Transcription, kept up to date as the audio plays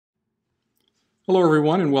Hello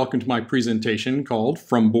everyone and welcome to my presentation called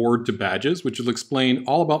From Board to Badges, which will explain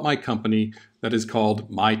all about my company that is called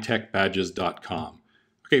MyTechBadges.com.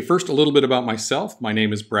 Okay, first a little bit about myself. My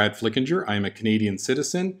name is Brad Flickinger. I am a Canadian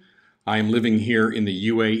citizen. I am living here in the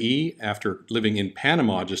UAE after living in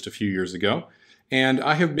Panama just a few years ago. And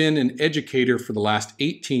I have been an educator for the last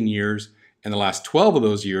 18 years. And the last 12 of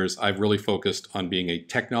those years, I've really focused on being a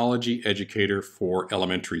technology educator for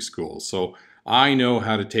elementary schools. So I know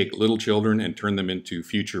how to take little children and turn them into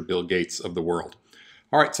future Bill Gates of the world.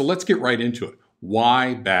 All right, so let's get right into it.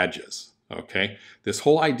 Why badges? Okay, this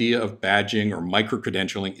whole idea of badging or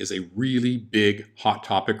micro-credentialing is a really big hot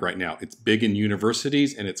topic right now. It's big in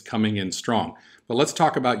universities and it's coming in strong. But let's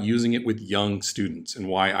talk about using it with young students and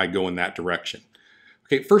why I go in that direction.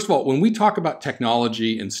 Okay, first of all, when we talk about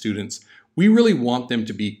technology and students, we really want them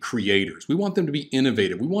to be creators. We want them to be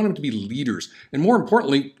innovative. We want them to be leaders. And more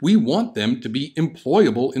importantly, we want them to be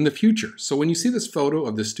employable in the future. So when you see this photo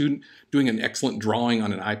of the student doing an excellent drawing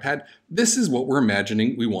on an iPad, this is what we're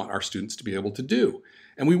imagining we want our students to be able to do.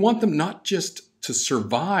 And we want them not just to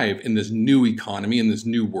survive in this new economy, in this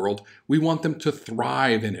new world, we want them to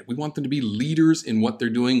thrive in it. We want them to be leaders in what they're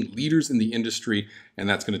doing, leaders in the industry, and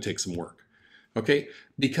that's going to take some work. Okay?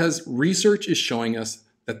 Because research is showing us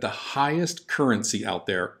that the highest currency out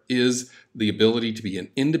there is the ability to be an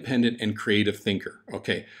independent and creative thinker.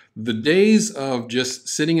 Okay, the days of just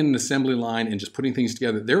sitting in an assembly line and just putting things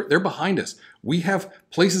together, they're behind us. We have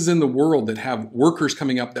places in the world that have workers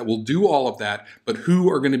coming up that will do all of that, but who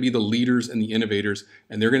are going to be the leaders and the innovators?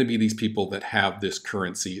 And they're going to be these people that have this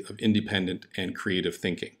currency of independent and creative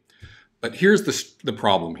thinking. But here's the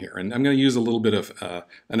problem here, and I'm going to use a little bit of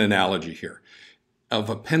an analogy here, of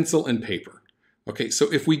a pencil and paper. Okay,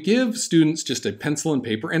 so if we give students just a pencil and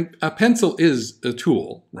paper, and a pencil is a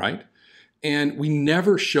tool, right? And we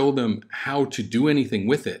never show them how to do anything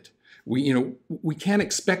with it. We can't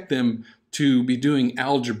expect them to be doing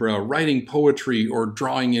algebra, writing poetry, or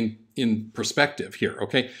drawing in perspective here,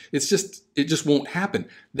 okay? It just won't happen.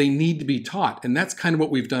 They need to be taught, and that's kind of what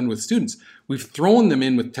we've done with students. We've thrown them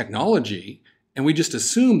in with technology, and we just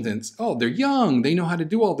assume that, oh, they're young, they know how to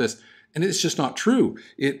do all this. And it's just not true.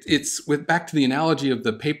 It's back to the analogy of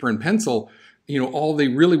the paper and pencil. All they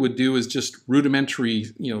really would do is just rudimentary,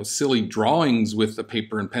 silly drawings with the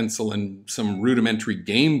paper and pencil and some rudimentary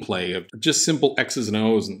gameplay of just simple X's and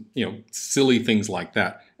O's and, silly things like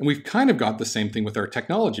that. And we've kind of got the same thing with our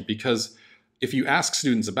technology, because if you ask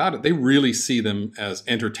students about it, they really see them as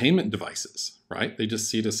entertainment devices, right? They just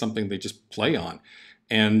see it as something they just play on.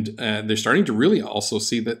 And they're starting to really also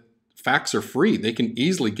see that facts are free. They can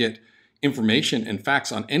easily get information and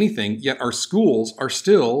facts on anything, yet our schools are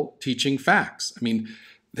still teaching facts. I mean,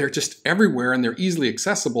 they're just everywhere and they're easily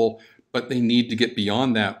accessible, but they need to get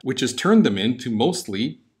beyond that, which has turned them into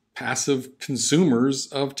mostly passive consumers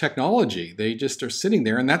of technology. They just are sitting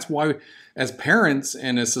there, and that's why as parents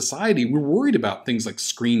and as society, we're worried about things like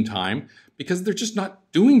screen time, because they're just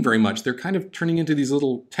not doing very much. They're kind of turning into these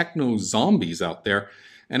little techno zombies out there,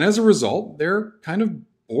 and as a result, they're kind of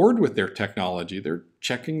bored with their technology. They're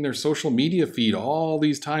checking their social media feed all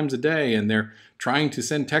these times a day, and they're trying to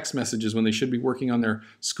send text messages when they should be working on their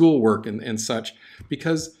schoolwork and such,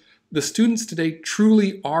 because the students today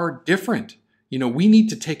truly are different. We need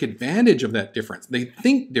to take advantage of that difference. They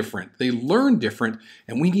think different, they learn different,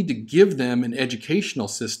 and we need to give them an educational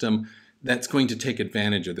system that's going to take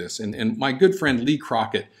advantage of this. And my good friend Lee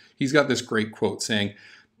Crockett, he's got this great quote saying,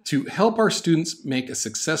 "To help our students make a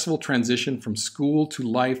successful transition from school to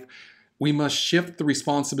life, we must shift the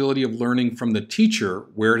responsibility of learning from the teacher,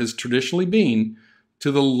 where it has traditionally been,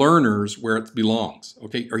 to the learners, where it belongs."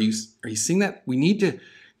 Okay, are you seeing that? We need to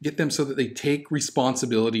get them so that they take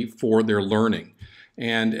responsibility for their learning.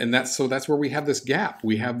 And that's where we have this gap.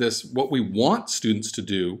 We have this, what we want students to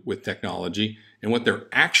do with technology and what they're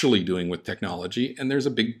actually doing with technology. And there's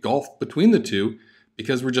a big gulf between the two,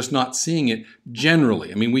 because we're just not seeing it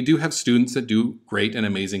generally. I mean, we do have students that do great and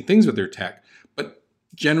amazing things with their tech, but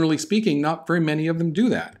generally speaking, not very many of them do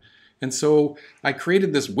that. And so I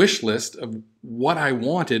created this wish list of what I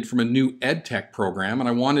wanted from a new ed tech program, and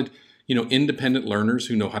I wanted, independent learners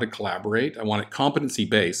who know how to collaborate. I want it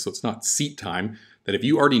competency-based, so it's not seat time, that if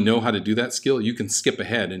you already know how to do that skill, you can skip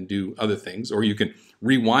ahead and do other things, or you can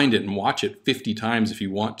rewind it and watch it 50 times if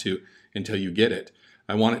you want to until you get it.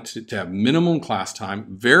 I want it to have minimum class time,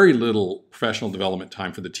 very little professional development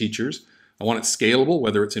time for the teachers. I want it scalable,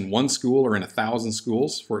 whether it's in one school or in 1,000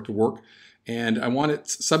 schools for it to work. And I want it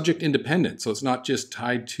subject independent, so it's not just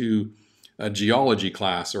tied to a geology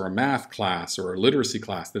class or a math class or a literacy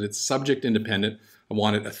class, that it's subject independent. I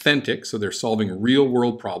want it authentic, so they're solving real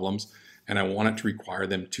world problems. and I want it to require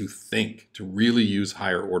them to think, to really use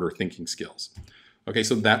higher order thinking skills. Okay,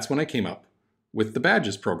 so that's when I came up with the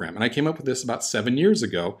Badges program. And I came up with this about 7 years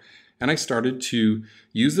ago, and I started to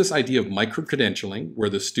use this idea of micro-credentialing, where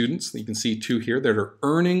the students, you can see 2 here, that are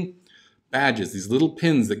earning badges, these little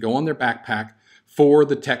pins that go on their backpack for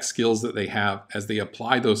the tech skills that they have as they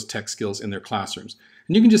apply those tech skills in their classrooms.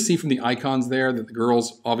 And you can just see from the icons there that the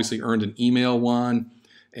girl's obviously earned an email one,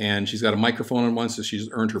 and she's got a microphone on one, so she's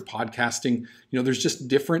earned her podcasting. There's just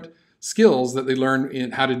different skills that they learn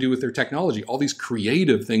in how to do with their technology, all these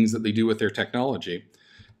creative things that they do with their technology.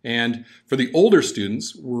 And for the older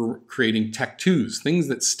students, we're creating Tech 2s, things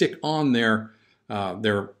that stick on their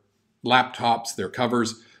laptops, their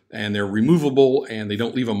covers, and they're removable and they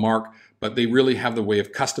don't leave a mark, but they really have the way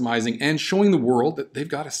of customizing and showing the world that they've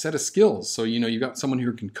got a set of skills. So, you've got someone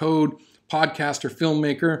who can code, podcaster,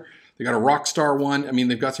 filmmaker, they got a rock star one. I mean,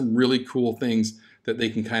 they've got some really cool things that they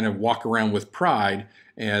can kind of walk around with pride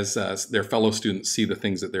as their fellow students see the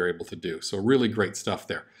things that they're able to do. So really great stuff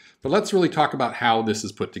there. But let's really talk about how this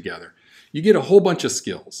is put together. You get a whole bunch of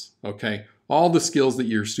skills, okay? All the skills that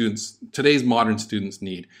your students, today's modern students,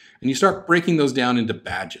 need. And you start breaking those down into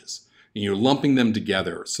badges. And you're lumping them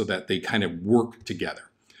together so that they kind of work together.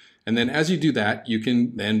 And then as you do that, you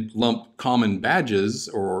can then lump common badges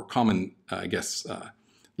or common,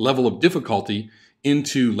 level of difficulty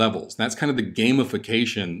into levels. That's kind of the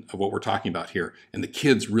gamification of what we're talking about here. And the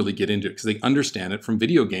kids really get into it because they understand it from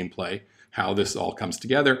video game play, how this all comes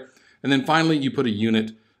together. And then finally, you put a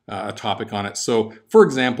unit, a topic on it. So for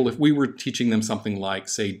example, if we were teaching them something like,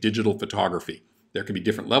 say, digital photography, there could be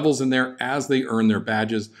different levels in there as they earn their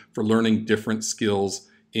badges for learning different skills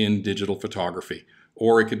in digital photography.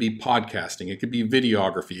 Or it could be podcasting, it could be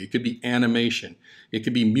videography, it could be animation, it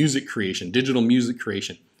could be music creation, digital music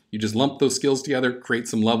creation. You just lump those skills together, create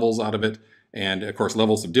some levels out of it, and of course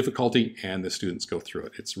levels of difficulty, and the students go through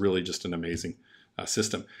it. It's really just an amazing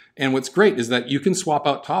system. And what's great is that you can swap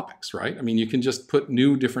out topics, right? I mean, you can just put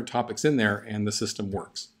new different topics in there and the system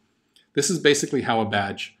works. This is basically how a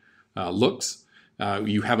badge looks.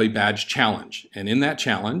 You have a badge challenge, and in that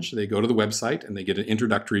challenge, they go to the website and they get an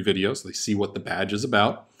introductory video, so they see what the badge is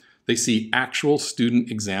about. They see actual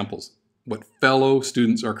student examples, what fellow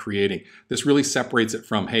students are creating. This really separates it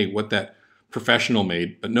from, hey, what that professional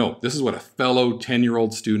made, but no, this is what a fellow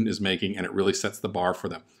 10-year-old student is making, and it really sets the bar for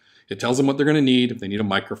them. It tells them what they're going to need, if they need a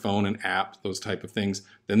microphone, an app, those type of things.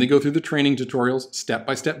 Then they go through the training tutorials,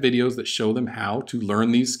 step-by-step videos that show them how to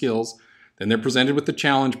learn these skills. Then they're presented with the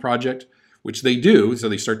challenge project, which they do, so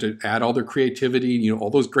they start to add all their creativity, all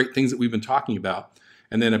those great things that we've been talking about.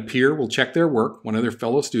 And then a peer will check their work, one of their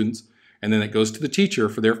fellow students, and then it goes to the teacher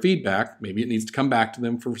for their feedback. Maybe it needs to come back to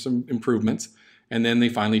them for some improvements. And then they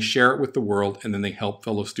finally share it with the world, and then they help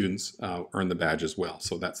fellow students earn the badge as well.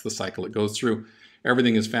 So that's the cycle it goes through.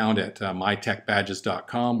 Everything is found at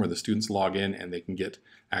MyTechBadges.com, where the students log in and they can get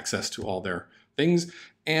access to all their things.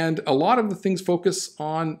 And a lot of the things focus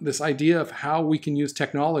on this idea of how we can use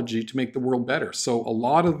technology to make the world better. So a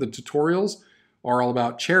lot of the tutorials are all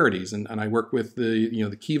about charities, and I work with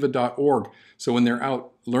the kiva.org. So when they're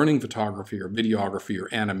out learning photography or videography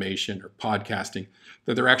or animation or podcasting,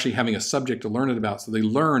 that they're actually having a subject to learn it about, so they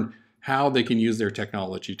learn how they can use their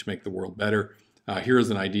technology to make the world better. Here is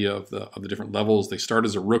an idea of the different levels. They start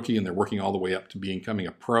as a rookie and they're working all the way up to becoming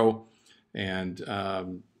a pro, and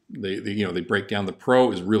they break down. The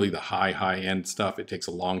pro is really the high end stuff. It takes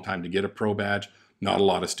a long time to get a pro badge. Not a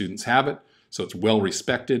lot of students have it, so it's well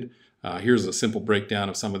respected. Here's a simple breakdown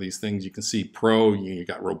of some of these things. You can see pro, you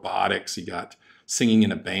got robotics, you got singing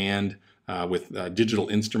in a band with digital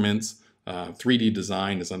instruments. 3D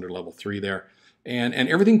design is under level 3 there. And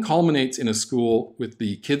everything culminates in a school with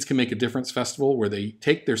the Kids Can Make a Difference Festival, where they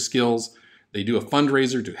take their skills, they do a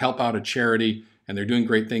fundraiser to help out a charity, and they're doing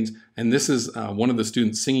great things. And this is one of the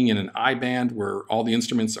students singing in an iBand where all the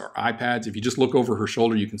instruments are iPads. If you just look over her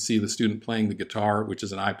shoulder, you can see the student playing the guitar, which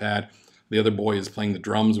is an iPad. The other boy is playing the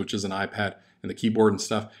drums, which is an iPad, and the keyboard and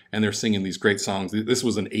stuff. And they're singing these great songs. This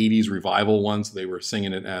was an 80s revival one, so they were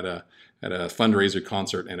singing it at a fundraiser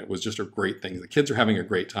concert, and it was just a great thing. The kids are having a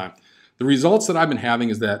great time. The results that I've been having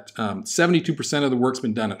is that 72% of the work's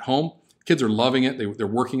been done at home. Kids are loving it. They're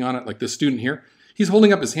working on it. Like this student here, he's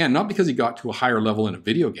holding up his hand, not because he got to a higher level in a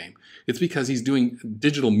video game. It's because he's doing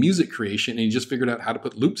digital music creation, and he just figured out how to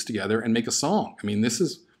put loops together and make a song. I mean, this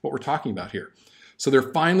is what we're talking about here. So they're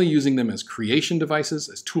finally using them as creation devices,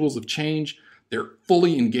 as tools of change. They're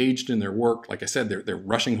fully engaged in their work. Like I said, they're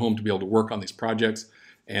rushing home to be able to work on these projects,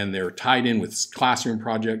 and they're tied in with classroom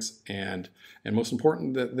projects, and most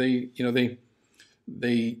important that they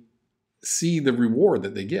see the reward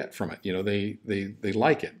that they get from it. They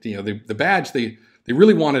like it. The badge, they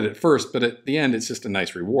really want it at first, but at the end, it's just a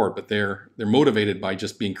nice reward. But they're motivated by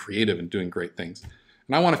just being creative and doing great things.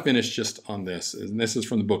 And I want to finish just on this. And this is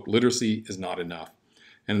from the book, Literacy is Not Enough.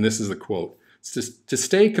 And this is the quote. To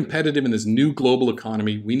stay competitive in this new global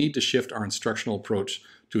economy, we need to shift our instructional approach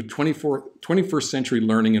to a 21st century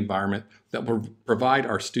learning environment that will provide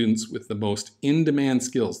our students with the most in-demand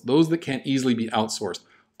skills, those that can't easily be outsourced,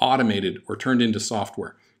 automated, or turned into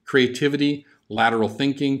software. Creativity, lateral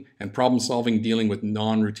thinking, and problem solving dealing with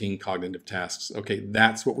non-routine cognitive tasks. Okay,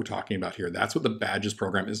 that's what we're talking about here. That's what the Badges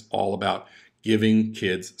program is all about, giving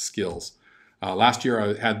kids skills. Last year,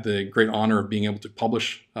 I had the great honor of being able to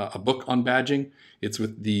publish a book on badging. It's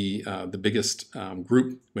with the biggest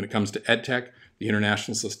group when it comes to EdTech, the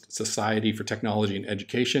International Society for Technology and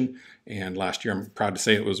Education. And last year, I'm proud to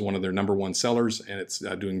say it was one of their #1 sellers, and it's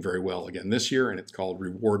doing very well again this year, and it's called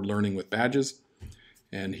Reward Learning with Badges.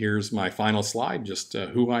 And here's my final slide, just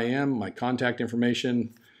who I am, my contact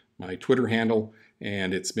information, my Twitter handle,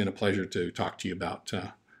 and it's been a pleasure to talk to you about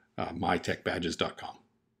MyTechBadges.com.